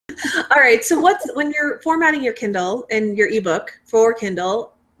All right. So when you're formatting your Kindle and your ebook for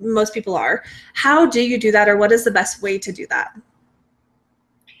Kindle, most people are, how do you do that, or what is the best way to do that?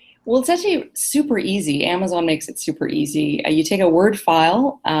 Well, it's actually super easy. Amazon makes it super easy. You take a Word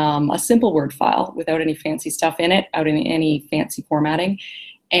file, a simple Word file without any fancy stuff in it, out in any fancy formatting,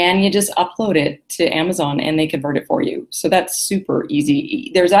 and you just upload it to Amazon and they convert it for you. So that's super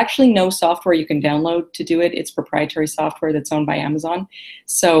easy. There's actually no software you can download to do it. It's proprietary software that's owned by Amazon.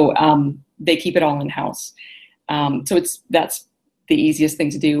 So they keep it all in-house. So that's the easiest thing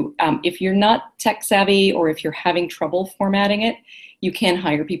to do. If you're not tech savvy or if you're having trouble formatting it, you can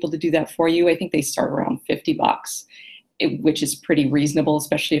hire people to do that for you. I think they start around $50, which is pretty reasonable,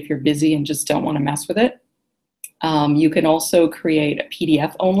 especially if you're busy and just don't want to mess with it. You can also create a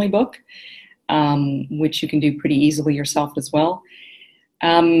PDF-only book, which you can do pretty easily yourself as well.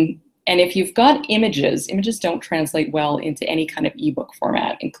 And if you've got images don't translate well into any kind of ebook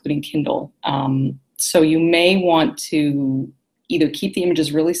format, including Kindle. So you may want to either keep the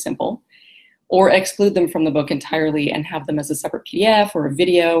images really simple or exclude them from the book entirely and have them as a separate PDF or a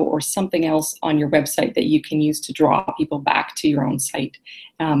video or something else on your website that you can use to draw people back to your own site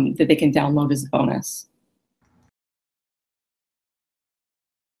that they can download as a bonus.